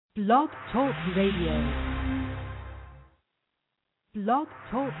Blog Talk Radio. Blog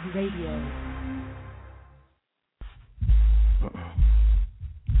Talk Radio.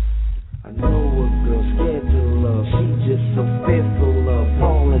 I know a girl scared to love. She just so fearful of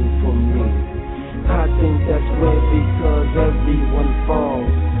falling for me. I think that's weird because everyone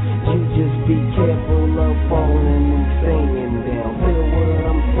falls. You just be careful of falling and singing down. Feel what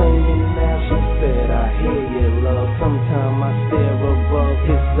I'm saying now? She said, I hear you, love. Sometimes I stare above.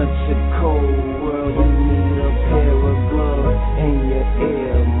 It's such a cold world. You need a pair of gloves and your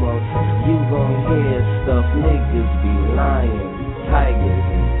earmuffs. You gon' hear stuff. Niggas be lying. Tigers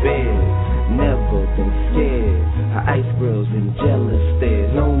and bears. Never been scared. Her ice grills and jealous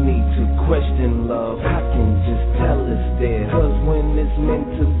stares. No need to question love. I can just tell it's there. Cause when it's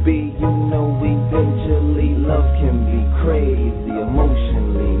meant to be, you know eventually love can be crazy.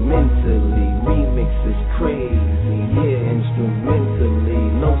 Emotionally, mentally, remix is crazy. Yeah, instrumentally,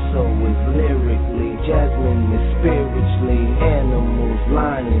 no so is lyrically. Jasmine is spiritually. Animals,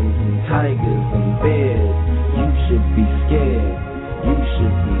 lions and tigers and bears. You should be scared. You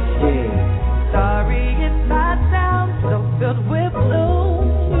should be scared. Sorry if I sound so filled with blue.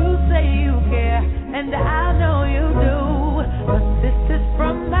 You say you care, and I know you do. But this is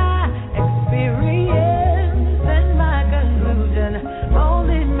from my experience, and my conclusion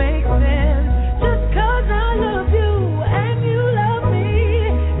only makes sense. Just 'cause I love you and you love me,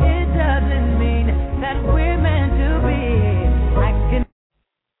 it doesn't mean that we're meant to be. I can.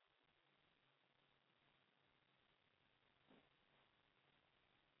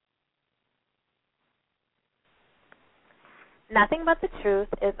 Nothing But the Truth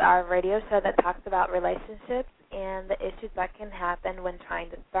is our radio show that talks about relationships and the issues that can happen when trying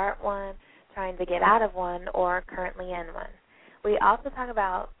to start one, trying to get out of one, or currently in one. We also talk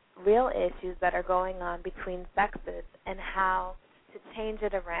about real issues that are going on between sexes and how to change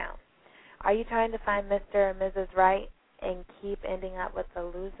it around. Are you trying to find Mr. or Mrs. Right and keep ending up with a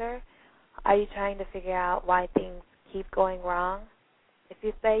loser? Are you trying to figure out why things keep going wrong? If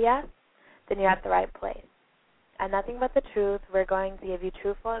you say yes, then you're at the right place. And Nothing But the Truth, we're going to give you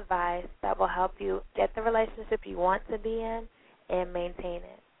truthful advice that will help you get the relationship you want to be in and maintain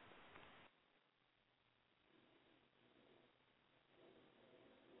it.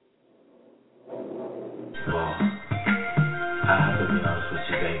 Well, I have to be honest with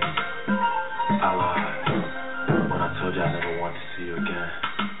you, baby. I lied when I told you I never want to see you again.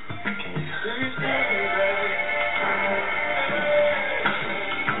 Can you?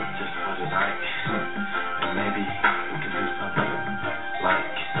 Just for tonight. And maybe we can do something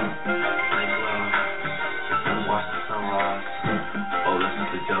like make love, watch the sunrise, or listen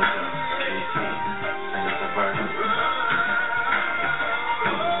to JoJo, Casey, sing us a verse.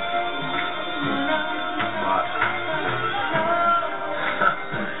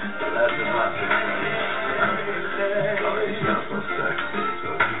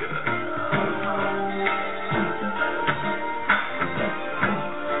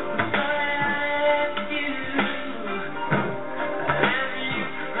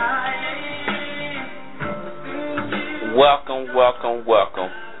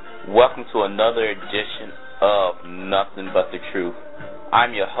 Welcome to another edition of Nothing But the Truth.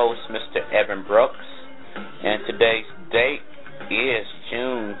 I'm your host, Mr. Evan Brooks, and today's date is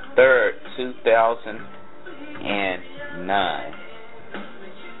June 3rd, 2009.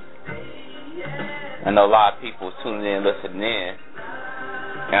 I know a lot of people tuning in, listening in,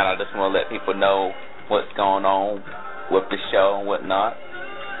 and I just want to let people know what's going on with the show and whatnot.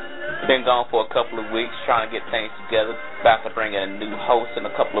 Been gone for a couple of weeks trying to get things together. About to bring in a new host in a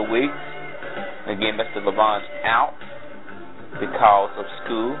couple of weeks. Again, Mr. Levon's out because of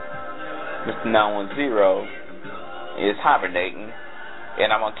school. Mr. 910 is hibernating.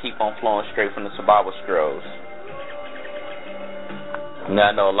 And I'm going to keep on flowing straight from the survival strolls. Now,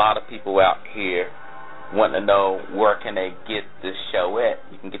 I know a lot of people out here want to know where can they get this show at.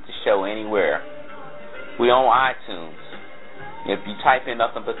 You can get the show anywhere. We on iTunes. If you type in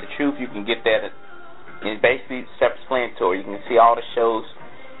Nothing But the Truth, you can get that in basically self-explanatory. You can see all the shows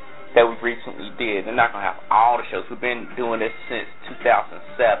that we recently did. They're not going to have all the shows. We've been doing this since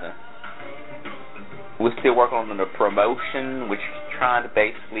 2007. We're still working on the promotion, which is trying to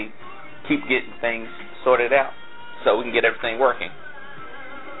basically keep getting things sorted out so we can get everything working.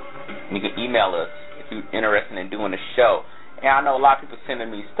 You can email us if you're interested in doing a show. And I know a lot of people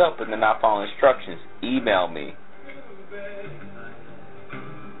sending me stuff, but they're not following instructions. Email me.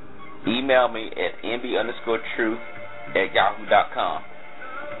 Email me at nb_truth@yahoo.com.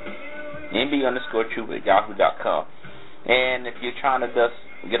 nb_truth@yahoo.com. And if you're trying to just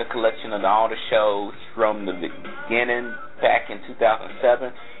get a collection of all the shows from the beginning back in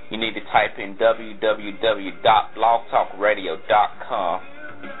 2007, you need to type in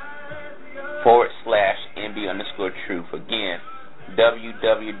www.blogtalkradio.com/MB_truth. Again,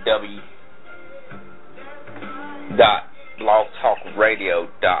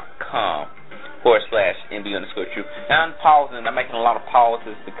 www.blogtalkradio.com/MB_truth. Now I'm pausing. I'm making a lot of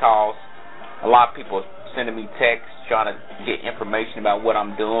pauses because a lot of people are sending me texts trying to get information about what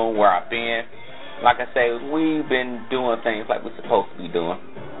I'm doing, where I've been. Like I say, we've been doing things like we're supposed to be doing.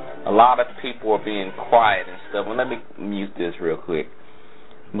 A lot of people are being quiet and stuff. Well, let me mute this real quick.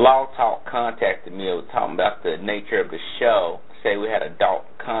 Blog Talk contacted me. I was talking about the nature of the show. Say we had adult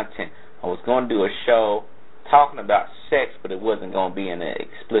content. I was going to do a show talking about sex, but it wasn't going to be in an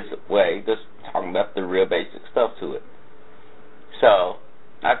explicit way. Just talking about the real basic stuff to it. So,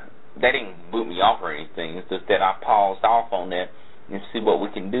 they didn't boot me off or anything. It's just that I paused off on that and see what we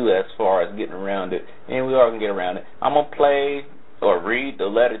can do as far as getting around it. And we are going to get around it. I'm going to play or read the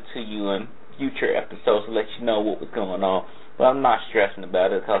letter to you in future episodes to let you know what was going on. But I'm not stressing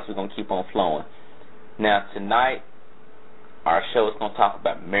about it because we're going to keep on flowing. Now, tonight, our show is going to talk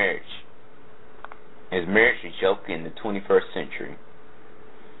about marriage. Is marriage a joke in the 21st century?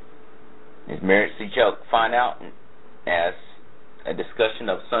 Is marriage a joke? Find out as a discussion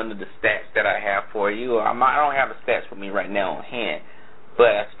of some of the stats that I have for you. I don't have the stats with me right now on hand,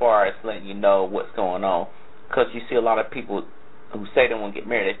 but as far as letting you know what's going on, because you see a lot of people who say they want to get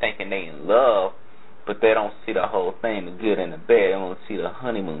married, they're thinking they in love, but they don't see the whole thing, the good and the bad. They don't see the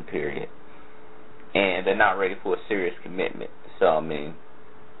honeymoon period, and they're not ready for a serious commitment. So, I mean,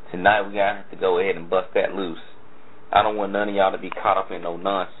 tonight we got to go ahead and bust that loose. I don't want none of y'all to be caught up in no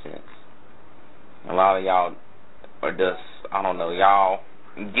nonsense. A lot of y'all are just, I don't know, y'all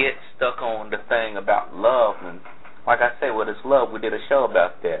get stuck on the thing about love. And like I say, what is love? We did a show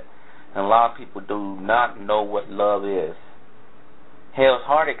about that. And a lot of people do not know what love is. Hell, it's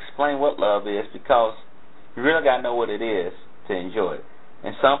hard to explain what love is because you really got to know what it is to enjoy it.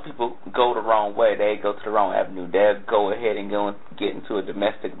 And some people go the wrong way. They go to the wrong avenue. They'll go ahead and go and get into a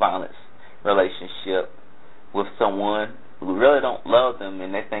domestic violence relationship with someone who really don't love them,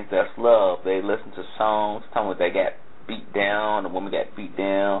 and they think that's love. They listen to songs telling them they got beat down, the woman got beat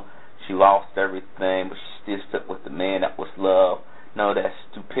down, she lost everything, but she still stuck with the man. That was love. No, that's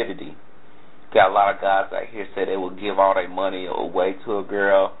stupidity. Got a lot of guys out here say they will give all their money away to a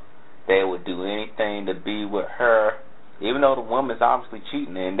girl. They would do anything to be with her, even though the woman's obviously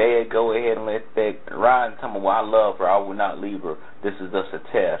cheating, and they go ahead and let that ride and tell me, well, I love her, I will not leave her. This is just a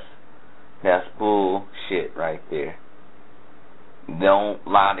test. That's bullshit right there. Don't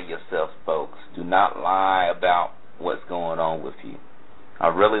lie to yourselves, folks. Do not lie about what's going on with you. I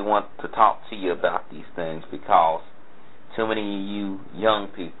really want to talk to you about these things because too many of you young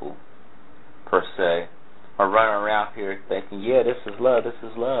people, per se, are running around here thinking, yeah, this is love, this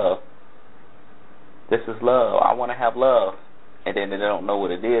is love. This is love. I want to have love. And then they don't know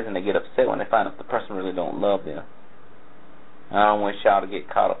what it is, and they get upset when they find out the person really don't love them. I don't want y'all to get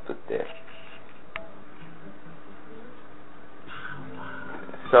caught up with this.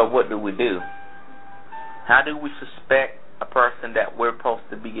 So what do we do? How do we suspect a person that we're supposed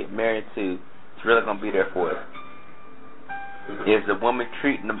to be getting married to is really going to be there for us? Is the woman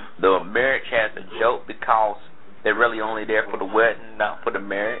treating the marriage as a joke because they're really only there for the wedding, not for the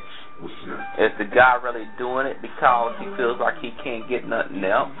marriage? Is the guy really doing it because he feels like he can't get nothing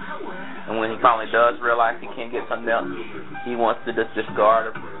else? And when he finally does realize he can't get something else, he wants to just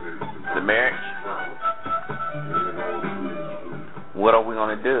discard the marriage? What are we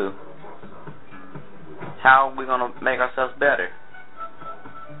going to do? How are we going to make ourselves better?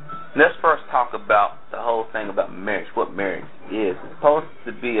 Let's first talk about the whole thing about marriage, what marriage is. It's supposed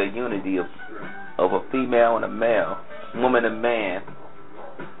to be a unity of a female and a male, woman and man,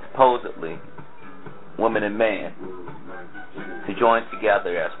 supposedly, woman and man, to join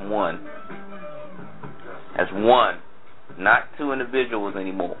together as one. As one. Not two individuals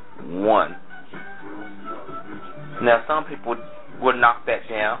anymore. One. Now, some people would knock that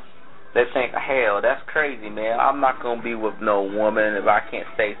down. They think, hell, that's crazy, man. I'm not going to be with no woman if I can't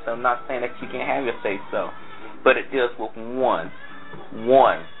say so. I'm not saying that you can't have your say so. But it deals with one.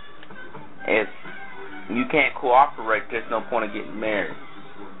 One. If you can't cooperate, there's no point in getting married.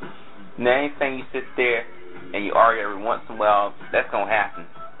 Now, anything you sit there and you argue every once in a while, that's going to happen.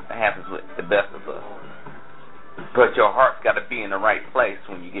 That happens with the best of us. But your heart's got to be in the right place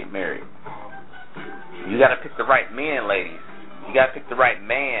when you get married. You got to pick the right man, ladies. You got to pick the right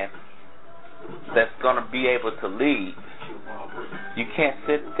man that's going to be able to lead. You can't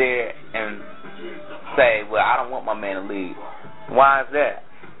sit there and say, well, I don't want my man to lead. Why is that?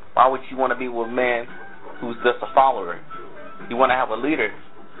 Why would you want to be with a man who's just a follower? You want to have a leader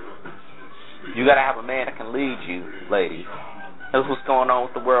You got to have a man that can lead you, ladies. That's what's going on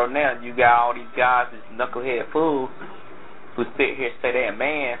with the world now. You got all these guys, these knucklehead fools, who sit here and say they're a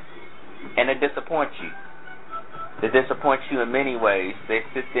man, and they disappoint you. They disappoint you in many ways. They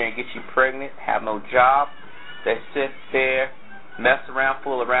sit there and get you pregnant, have no job. They sit there, mess around,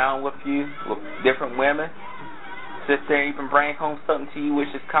 fool around with you, with different women. Sit there and even bring home something to you which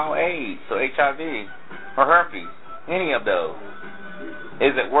is called AIDS or HIV or herpes. Any of those.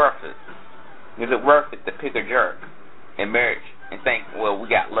 Is it worth it? Is it worth it to pick a jerk in marriage and think, well, we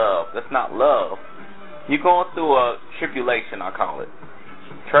got love? That's not love. You're going through a tribulation, I call it.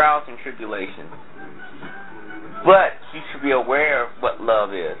 Trials and tribulations. But you should be aware of what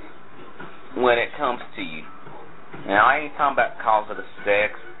love is when it comes to you. Now, I ain't talking about cause of the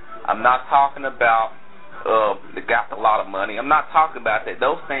sex. I'm not talking about that got a lot of money. I'm not talking about that.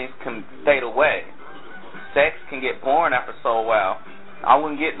 Those things can fade away. Sex can get boring after so a while. I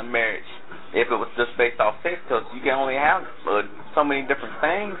wouldn't get in a marriage if it was just based off sex, because you can only have so many different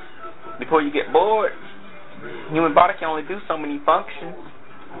things before you get bored. Human body can only do so many functions.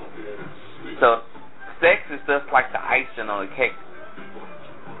 So sex is just like the icing on the cake.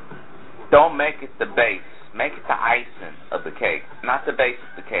 Don't make it the base. Make it the icing of the cake, not the base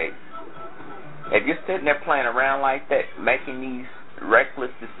of the cake. If you're sitting there playing around like that, making these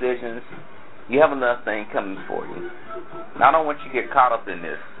reckless decisions, you have another thing coming for you. And I don't want you to get caught up in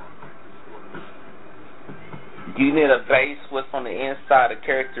this. You need a base, what's on the inside, the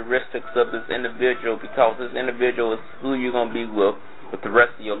characteristics of this individual, because this individual is who you're going to be with the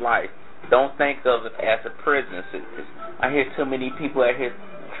rest of your life. Don't think of it as a prison sentence. I hear too many people out here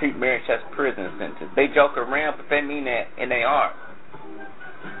treat marriage as prison sentence. They joke around, but they mean that, and they are.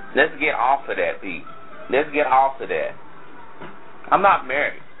 Let's get off of that, Pete. Let's get off of that. I'm not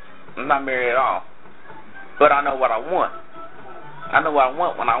married. I'm not married at all. But I know what I want. I know what I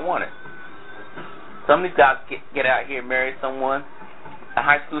want when I want it. Some of these guys get out here and marry someone, a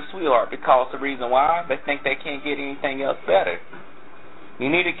high school sweetheart, because the reason why, they think they can't get anything else better. You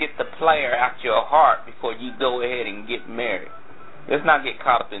need to get the player out your heart before you go ahead and get married. Let's not get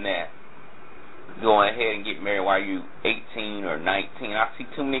caught up in that. Going ahead and get married while you 18 or 19. I see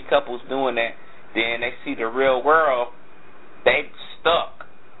too many couples doing that. Then they see the real world. They stuck.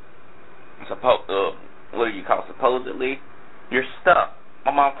 What do you call it? Supposedly, you're stuck.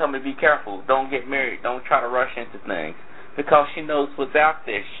 My mom told me to be careful. Don't get married. Don't try to rush into things. Because she knows what's out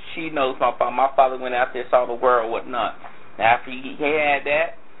there. She knows my father. My father went out there, saw the world, whatnot. After he had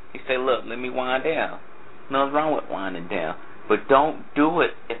that, he said, look, let me wind down. Nothing's wrong with winding down. But don't do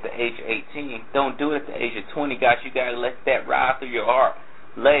it at the age of 18. Don't do it at the age of 20, guys. You got to let that ride through your heart.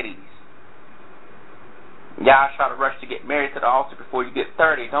 Ladies, y'all try to rush to get married to the altar before you get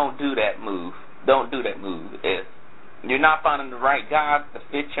 30. Don't do that move. Don't do that move. If you're not finding the right guy to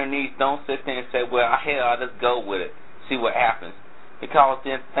fit your needs, don't sit there and say, well, hell, I'll just go with it. See what happens. Because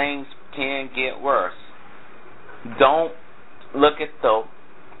then things can get worse. Don't look at the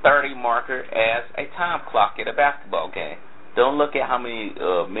 30 marker as a time clock at a basketball game. Don't look at how many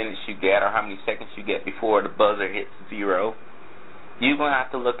minutes you get or how many seconds you get before the buzzer hits 0. You're going to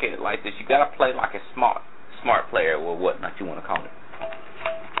have to look at it like this. You got to play like a smart player, or whatnot you want to call it.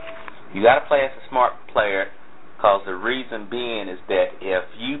 You got to play as a smart player, because the reason being is that if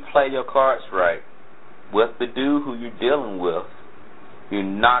you play your cards right with the dude who you're dealing with, you're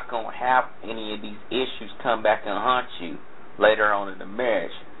not going to have any of these issues come back and haunt you later on in the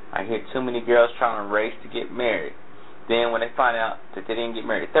marriage. I hear too many girls trying to race to get married. Then when they find out that they didn't get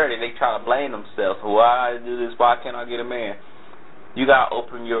married at 30, they try to blame themselves. Why I do this? Why can't I get a man? You got to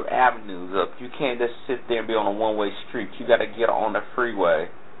open your avenues up. You can't just sit there and be on a one-way street. You got to get on the freeway.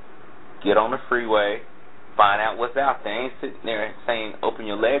 Get on the freeway. Find out what's out there. Ain't sitting there saying open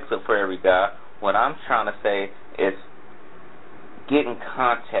your legs up for every guy. What I'm trying to say is get in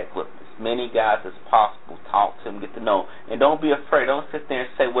contact with as many guys as possible. Talk to them, get to know them. And don't be afraid. Don't sit there and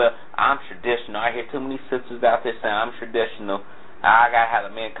say, well, I'm traditional. I hear too many sisters out there saying I'm traditional. I got to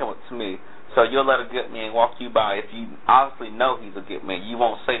have a man come up to me. So you'll let a good man walk you by. If you obviously know he's a good man, you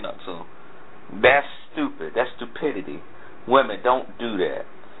won't say nothing to him. That's stupid. That's stupidity. Women, don't do that.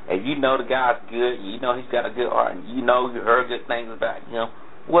 If you know the guy's good, you know he's got a good heart, and you know you heard good things about him,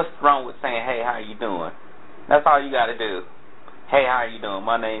 what's wrong with saying, hey, how you doing? That's all you got to do. Hey, how you doing?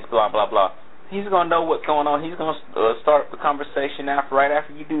 My name's blah, blah, blah. He's going to know what's going on. He's going to start the conversation right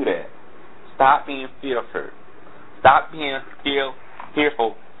after you do that. Stop being fearful. Stop being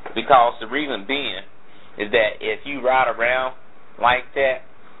fearful, because the reason being is that if you ride around like that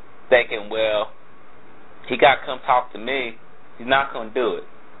thinking, well, he got to come talk to me, he's not going to do it.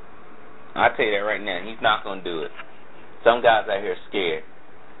 I'll tell you that right now. He's not going to do it. Some guys out here are scared.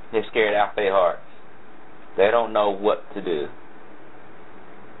 They're scared out their hearts. They don't know what to do.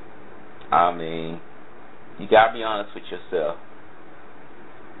 I mean, you gotta be honest with yourself.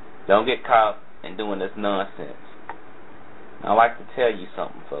 Don't get caught in doing this nonsense. I like to tell you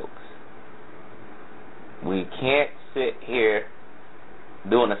something, folks. We can't sit here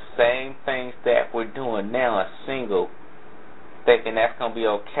doing the same things that we're doing now as single, thinking that's going to be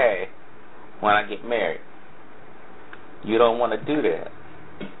okay when I get married. You don't want to do that.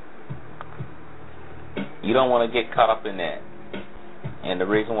 You don't want to get caught up in that. And the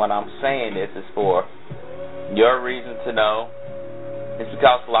reason why I'm saying this is for your reason to know. It's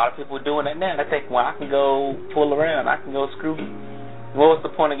because a lot of people are doing that now. They think, well, I can go fool around. I can go screw. What was the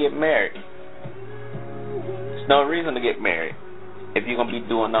point of getting married? There's no reason to get married if you're going to be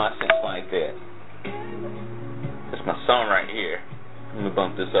doing nonsense like that. That's my song right here. Let me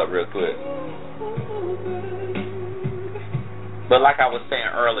bump this up real quick. But like I was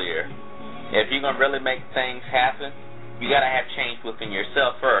saying earlier, if you're going to really make things happen, you got to have change within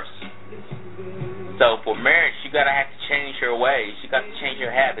yourself first. So for marriage, you got to have to change your ways. You got to change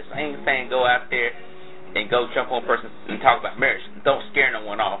your habits. I ain't saying go out there and go jump on a person and talk about marriage. Don't scare no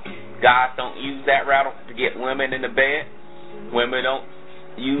one off. Guys don't use that route to get women in the bed. Women don't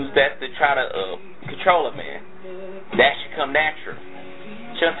use that to try to control a man. That should come natural.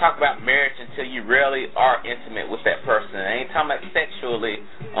 You shouldn't talk about marriage until you really are intimate with that person. I ain't talking about sexually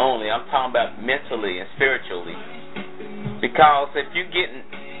only. I'm talking about mentally and spiritually. Because if you getting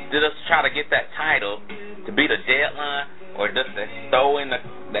just try to get that title to be the deadline or just to throw in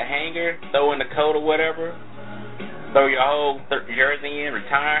the hanger, throw in the coat or whatever, throw your whole jersey in,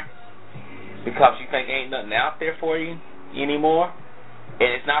 retire, because you think ain't nothing out there for you anymore,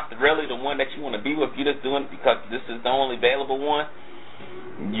 and it's not really the one that you want to be with, you're just doing it because this is the only available one,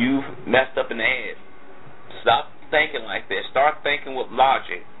 you've messed up in the head. Stop thinking like that. Start thinking with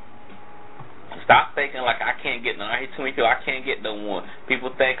logic. Stop thinking like I can't get no. I hate too many people. I can't get no one.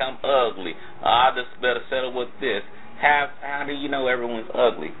 People think I'm ugly. I just better settle with this. How do you know everyone's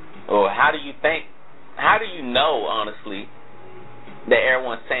ugly? Or how do you think? How do you know honestly that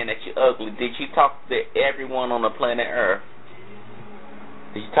everyone's saying that you're ugly? Did you talk to everyone on the planet Earth?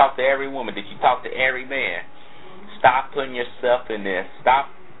 Did you talk to every woman? Did you talk to every man? Stop putting yourself in this.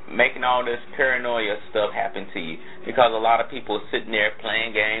 Stop making all this paranoia stuff happen to you, because a lot of people are sitting there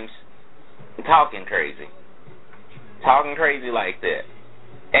playing games. Talking crazy like that,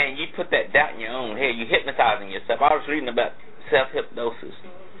 and you put that doubt in your own head. You hypnotizing yourself. I was reading about self-hypnosis,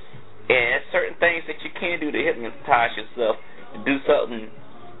 and there's certain things that you can do to hypnotize yourself to do something,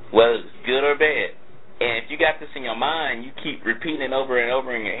 whether it's good or bad. And if you got this in your mind, you keep repeating it over and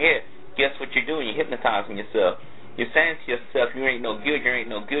over in your head. Guess what you're doing? You're hypnotizing yourself. You're saying to yourself, "You ain't no good. You ain't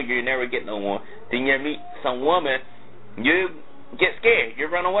no good. You never get no one." Then you meet some woman, you get scared. You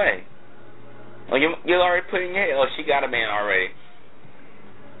run away. Oh, you already put in your head, oh, she got a man already.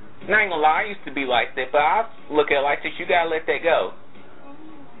 And I ain't gonna lie, I used to be like that, but I look at it like this, you gotta let that go.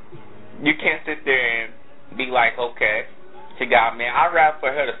 You can't sit there and be like, okay, she got a man. I'd rather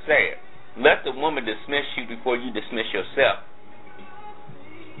for her to say it. Let the woman dismiss you before you dismiss yourself.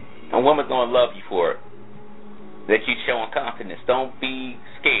 A woman's gonna love you for it, that you showing confidence. Don't be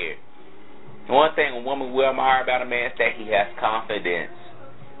scared. One thing a woman will admire about a man is that he has confidence.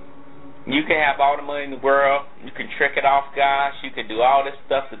 You can have all the money in the world. You can trick it off guys. You can do all this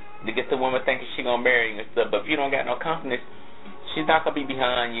stuff to get the woman thinking she's going to marry you and stuff. But if you don't got no confidence, she's not going to be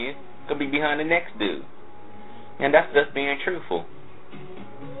behind you. She's going to be behind the next dude. And that's just being truthful.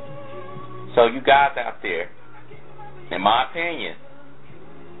 So you guys out there, in my opinion,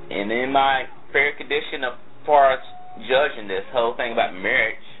 and in my fair condition as far as judging this whole thing about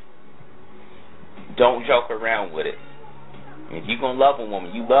marriage, don't joke around with it. If you're going to love a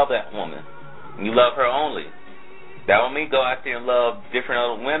woman, you love that woman. You love her only. That don't mean go out there and love different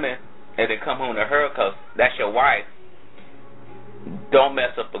other women and then come home to her because that's your wife. Don't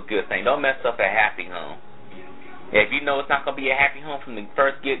mess up a good thing. Don't mess up a happy home. If you know it's not going to be a happy home from the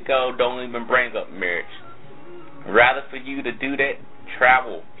first get-go, don't even bring up marriage. Rather for you to do that,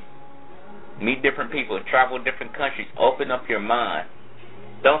 travel. Meet different people. Travel to different countries. Open up your mind.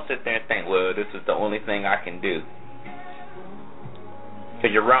 Don't sit there and think, well, this is the only thing I can do.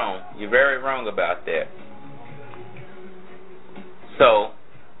 Because you're wrong. You're very wrong about that. So,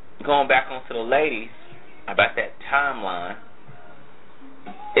 going back onto the ladies, about that timeline,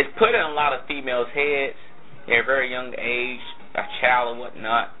 it's put in a lot of females' heads at a very young age, a child and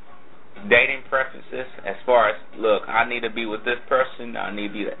whatnot, dating preferences as far as, look, I need to be with this person, I need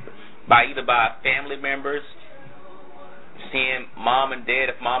to be by family members, seeing mom and dad,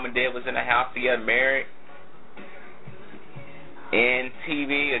 if mom and dad was in the house together married, and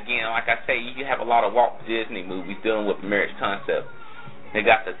TV, like I say, you have a lot of Walt Disney movies dealing with marriage concept. They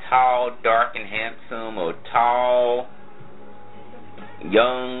got the tall, dark, and handsome, or tall,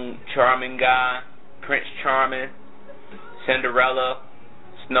 young, charming guy, Prince Charming, Cinderella,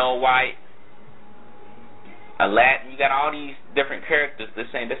 Snow White, Aladdin. You got all these different characters. They're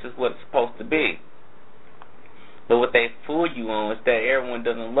saying this is what it's supposed to be. But what they fool you on is that everyone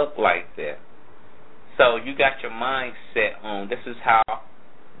doesn't look like that. So you got your mind set on this is how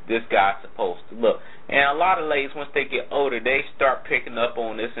this guy's supposed to look. And a lot of ladies, once they get older, they start picking up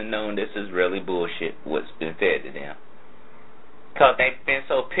on this and knowing this is really bullshit, what's been fed to them. Because they've been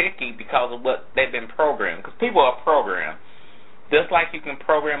so picky because of what they've been programmed. Because people are programmed. Just like you can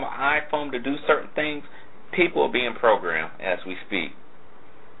program an iPhone to do certain things, people are being programmed as we speak.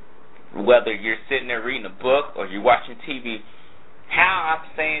 Whether you're sitting there reading a book or you're watching TV, how I'm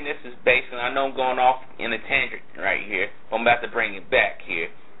saying this is basically, I know I'm going off in a tangent right here, but I'm about to bring it back here.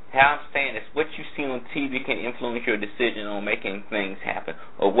 How I'm saying is what you see on TV can influence your decision on making things happen,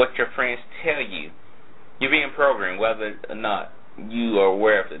 or what your friends tell you. You're being programmed, whether or not you are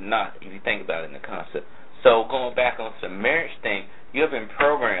aware of it or not, if you think about it in the concept. So going back on the marriage thing, you have been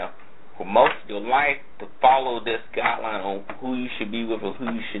programmed for most of your life to follow this guideline on who you should be with or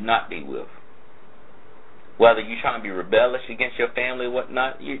who you should not be with. Whether you're trying to be rebellious against your family or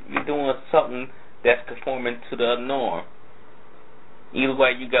whatnot, you're doing something that's conforming to the norm. Either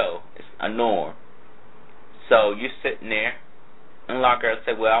way you go, it's a norm. So you're sitting there, and a lot of girls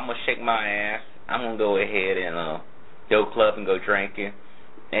say, well, I'm going to shake my ass. I'm going to go ahead and go club and go drinking,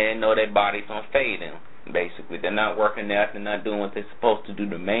 and know their body's going to fade them, basically. They're not working out. They're not doing what they're supposed to do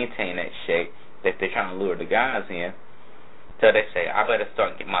to maintain that shape that they're trying to lure the guys in. So they say, I better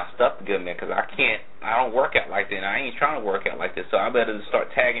start getting my stuff together, man, because I don't work out like that, and I ain't trying to work out like this, so I better start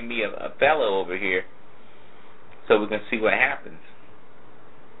tagging me a fellow over here so we can see what happens.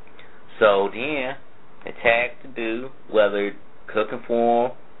 So then, they tag the dude, whether cooking for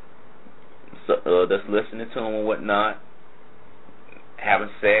him, just listening to him or whatnot, having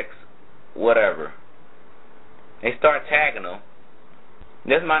sex, whatever. They start tagging him.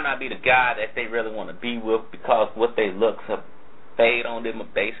 This might not be the guy that they really want to be with because what they looks have fade on them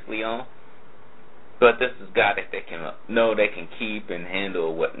basically on. But this is a guy that they can know they can keep and handle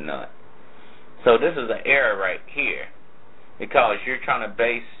or whatnot. So this is an error right here because you're trying to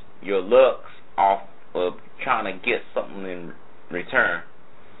base your looks off of trying to get something in return.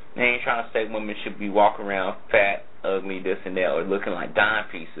 They ain't trying to say women should be walking around fat, ugly, this and that, or looking like dime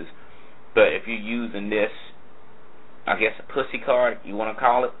pieces. But if you're using this, I guess a pussy card, you want to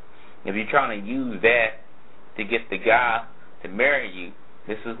call it, if you're trying to use that to get the guy to marry you,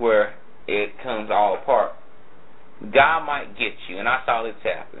 this is where it comes all apart. Guy might get you, and I saw this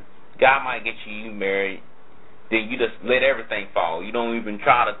happen. Guy might get you, you married, then you just let everything fall. You don't even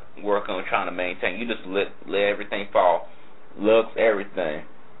try to work on trying to maintain. You just let everything fall. Looks, everything.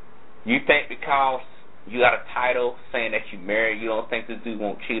 You think because you got a title saying that you married, you don't think this dude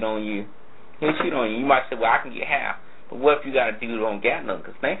won't cheat on you? He'll cheat on you. You might say, well, I can get half. But what if you got a dude who don't got nothing?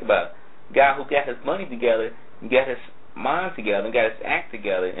 Because think about it. Guy who got his money together, got his mind together, and got his act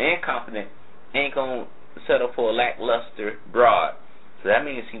together, and confident, ain't going to settle for a lackluster broad. So that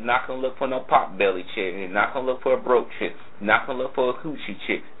means he's not going to look for no pot belly chick. He's not going to look for a broke chick. He's not going to look for a coochie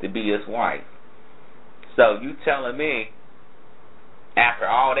chick to be his wife. So you telling me, after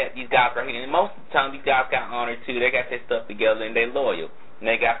all that, these guys are here, and most of the time these guys got honor too. They got their stuff together and they loyal, and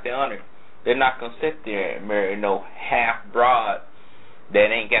they got their honor. They're not going to sit there and marry no half broad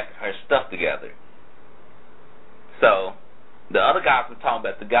that ain't got her stuff together. So the other guys I'm talking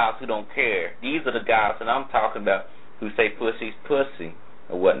about, the guys who don't care, these are the guys that I'm talking about who say pussy's pussy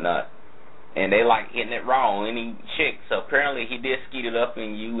or whatnot. And they like hitting it raw on any chick. So apparently he did skeet it up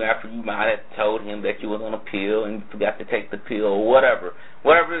in you after you might have told him that you was on a pill and you forgot to take the pill or whatever.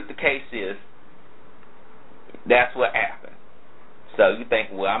 Whatever the case is, that's what happened. So you think,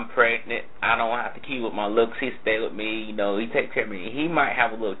 well, I'm pregnant, I don't have to keep with my looks, he stay with me, you know, he takes care of me. He might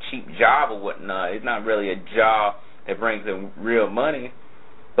have a little cheap job or whatnot. It's not really a job that brings him real money,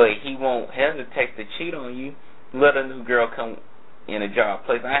 but he won't hesitate to cheat on you. Let a new girl come in a job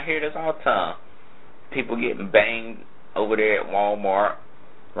place. I hear this all the time. People getting banged over there at Walmart,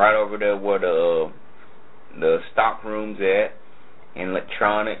 right over there where the stock room's at, and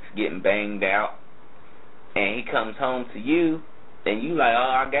electronics getting banged out, and he comes home to you, and you like,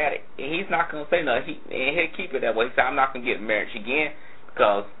 oh, I got it. And he's not going to say nothing. He'll keep it that way. He said, I'm not going to get married again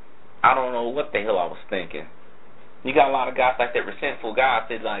because I don't know what the hell I was thinking. You got a lot of guys like that, resentful guys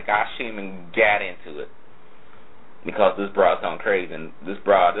that like, I shouldn't even got into it because this broad's gone crazy, and this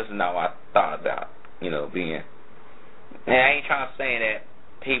is not what I thought about, you know, being. And I ain't trying to say that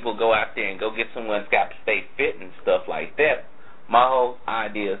people go out there and go get someone that's got to stay fit and stuff like that. My whole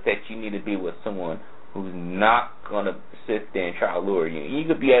idea is that you need to be with someone who's not going to sit there and try to lure you. You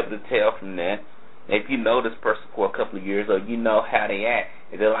could be able to tell from that if you know this person for a couple of years, or you know how they act.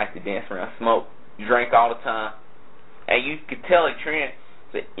 If they like to dance around, smoke, drink all the time, and you can tell a trend.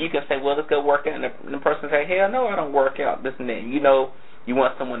 So you can say, well, let's go work out, and the person say, hell no, I don't work out, this and that. You know, you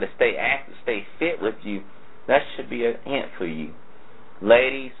want someone to stay active, stay fit with you. That should be a hint for you.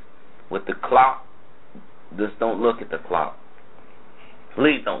 Ladies, with the clock, just don't look at the clock.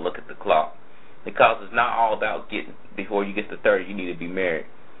 Please don't look at the clock, because it's not all about getting, before you get to 30, you need to be married.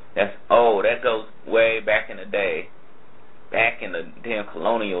 That's old. That goes way back in the day, back in the damn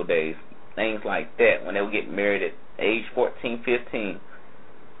colonial days, things like that, when they would get married at age 14, 15.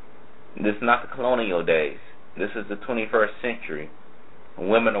 This is not the colonial days. This is the 21st century.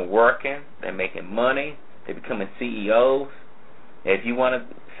 Women are working, they're making money, they're becoming CEOs. If you want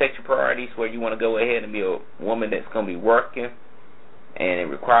to set your priorities where you want to go ahead and be a woman that's going to be working, and it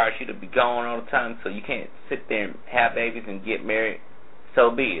requires you to be gone all the time, so you can't sit there and have babies and get married,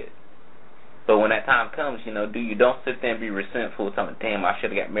 so be it. But when that time comes, you know, don't sit there and be resentful, telling, damn, I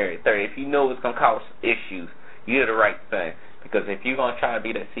should have got married at 30. If you know it's going to cause issues, you do the right thing. Because if you're going to try to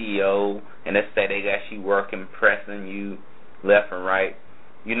be the CEO, and let's say they got you working, pressing you left and right,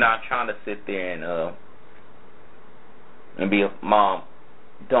 you're not trying to sit there and be a mom.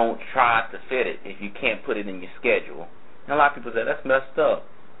 Don't try to fit it if you can't put it in your schedule. And a lot of people say, that's messed up.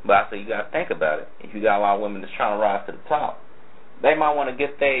 But I say, you got to think about it. If you got a lot of women that's trying to rise to the top, they might want to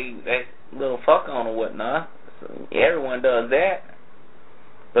get their little fuck on or whatnot. So everyone does that.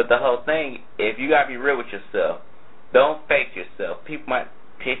 But the whole thing, if you got to be real with yourself, don't fake yourself. People might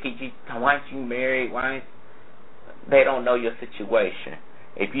pick at you, why aren't you married? They don't know your situation.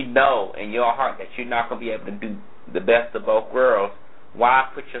 If you know in your heart that you're not going to be able to do the best of both worlds, why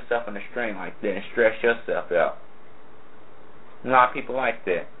put yourself in a strain like that and stress yourself out? A lot of people like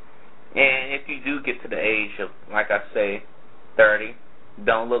that. And if you do get to the age of, like I say, 30,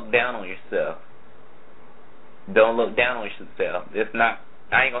 don't look down on yourself. Don't look down on yourself. It's not,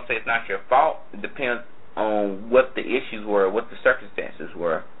 I ain't going to say it's not your fault. It depends on what the issues were, what the circumstances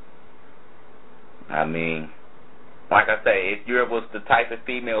were. I mean, like I say, if you was the type of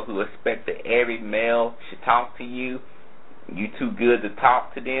female who expects that every male should talk to you, you too good to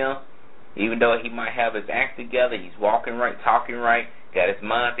talk to them, even though he might have his act together, he's walking right, talking right, got his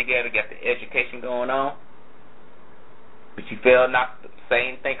mind together, got the education going on, but you fail not to say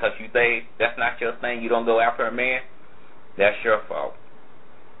anything because you say that's not your thing, you don't go after a man, that's your fault.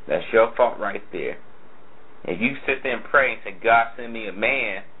 That's your fault right there. If you sit there and pray and say, God, send me a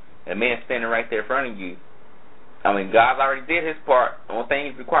man standing right there in front of you, I mean, God already did his part. The only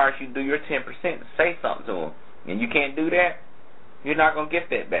thing he requires you to do your 10% to say something to him. And you can't do that, you're not going to get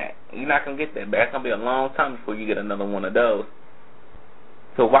that back. You're not going to get that back. It's going to be a long time before you get another one of those.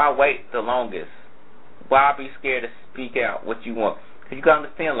 So why wait the longest? Why be scared to speak out what you want? Because you got to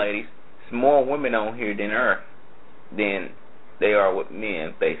understand, ladies, there's more women on here than Earth than they are with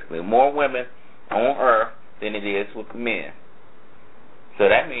men, basically. More women on Earth than it is with men. So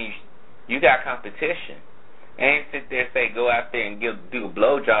that means you got competition. And sit there and say, go out there and do a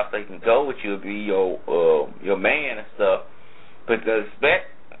blowjob so he can go with you, be your man and stuff. Because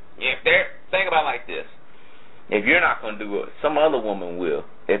think about it like this. If you're not going to do it, some other woman will.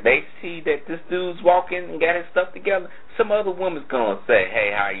 If they see that this dude's walking and got his stuff together, some other woman's going to say,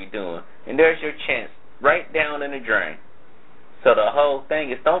 hey, how you doing? And there's your chance right down in the drain. So the whole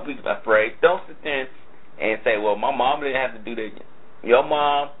thing is, don't be afraid. Don't sit there and say, well, my mom didn't have to do that. Your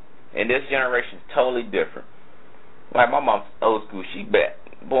mom in this generation is totally different. Like my mom's old school, she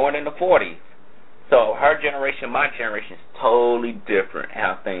born in the 40s. So her generation, my generation is totally different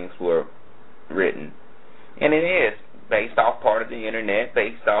how things were written. And it is based off part of the internet,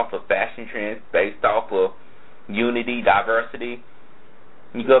 based off of fashion trends, based off of unity, diversity.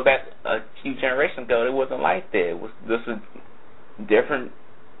 You go back a few generations ago, it wasn't like that. This was different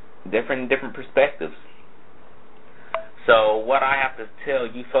perspectives. So what I have to tell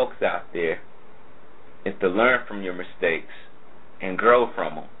you folks out there is to learn from your mistakes and grow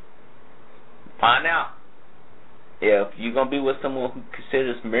from them. Find out if you're going to be with someone who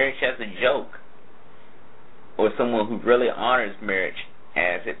considers marriage as a joke, or someone who really honors marriage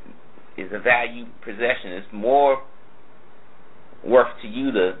as it is a valued possession. It's more worth to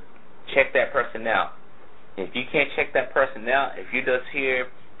you to check that person out. If you can't check that person out, if you're just here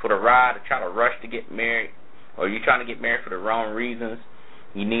for the ride to try to rush to get married, or you're trying to get married for the wrong reasons,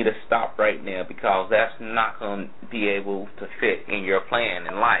 you need to stop right now, because that's not going to be able to fit in your plan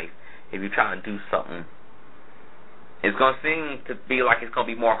in life if you're trying to do something it's going to seem to be like it's going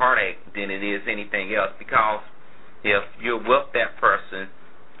to be more heartache than it is anything else, because if you're with that person,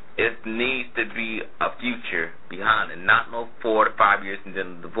 it needs to be a future behind it, not no 4 to 5 years and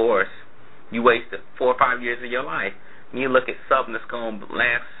then a divorce. You wasted 4 or 5 years of your life. And you look at something that's going to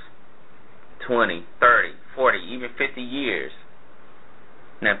last 20, 30, 40, even 50 years.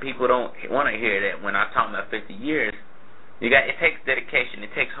 Now, people don't want to hear that when I talk about 50 years. It takes dedication.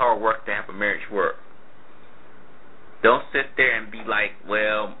 It takes hard work to have a marriage work. Don't sit there and be like,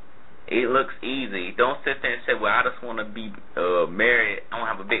 well, it looks easy. Don't sit there and say, well, I just want to be married. I want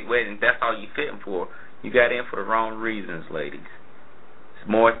to have a big wedding. That's all you're fitting for. You got in for the wrong reasons, ladies. There's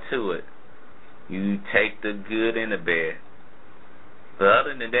more to it. You take the good and the bad. But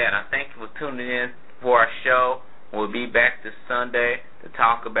other than that, I thank you for tuning in for our show. We'll be back this Sunday to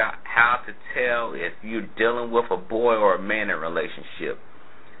talk about how to tell if you're dealing with a boy or a man in a relationship.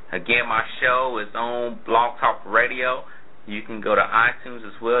 Again, my show is on Blog Talk Radio. You can go to iTunes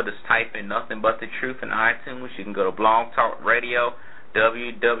as well. Just type in Nothing But the Truth in iTunes. You can go to Blog Talk Radio,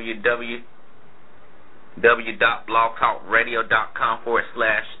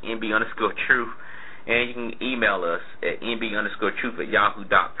 www.blogtalkradio.com/NB_truth. And you can email us at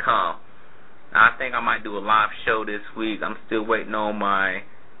NB_truth@yahoo.com. I think I might do a live show this week. I'm still waiting on my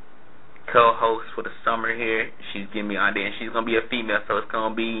co-host for the summer here. She's giving me an idea, and she's going to be a female, so it's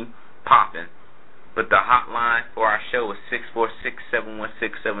going to be popping. But the hotline for our show is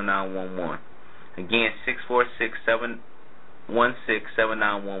 646-716-7911. Again,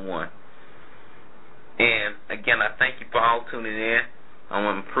 646-716-7911. And again, I thank you for all tuning in. I'm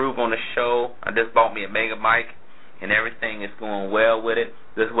going to improve on the show. I just bought me a Mega Mic, and everything is going well with it.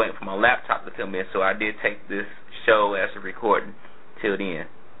 Just waiting for my laptop to come in, so I did take this show as a recording till the end.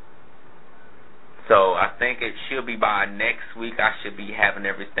 So I think it should be by next week I should be having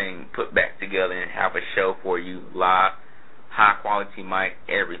everything put back together and have a show for you live, high quality mic,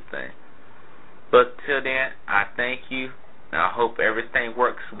 everything. But till then, I thank you. And I hope everything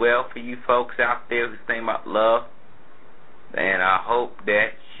works well for you folks out there who's thinking about love. And I hope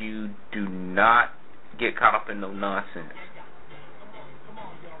that you do not get caught up in no nonsense.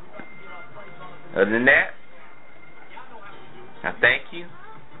 Other than that, I thank you.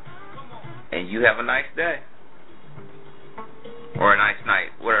 And you have a nice day. Or a nice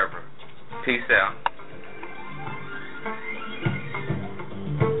night, whatever. Peace out.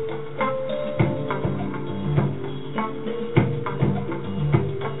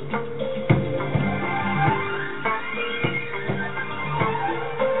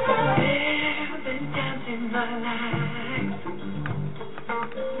 I've been dancing my life.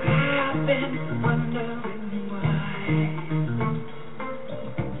 I've been wondering why.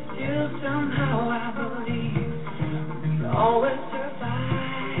 Still somehow I believe we'll always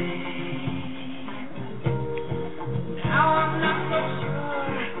survive. Now I'm not so sure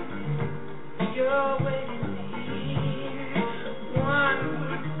you're waiting here. One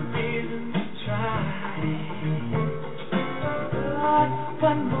good reason to try. But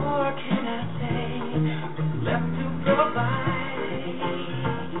what more can I say? What's left to provide?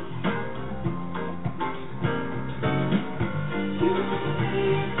 You say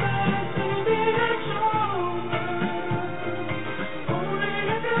that baby it's over, only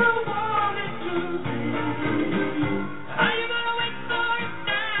if you want it to be. Are you gonna wait for it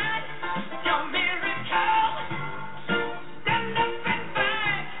tonight? Your miracle. Stand up and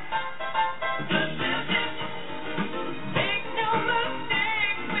fight. This is it. Make no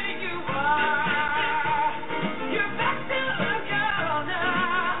mistake where you are. You're back to the girl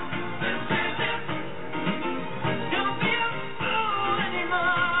now. This is it. Don't be a fool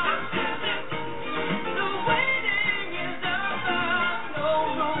anymore. This is it. The waiting is over. No,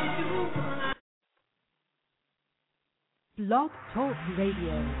 you will not. Blog Talk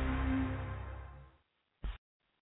Radio.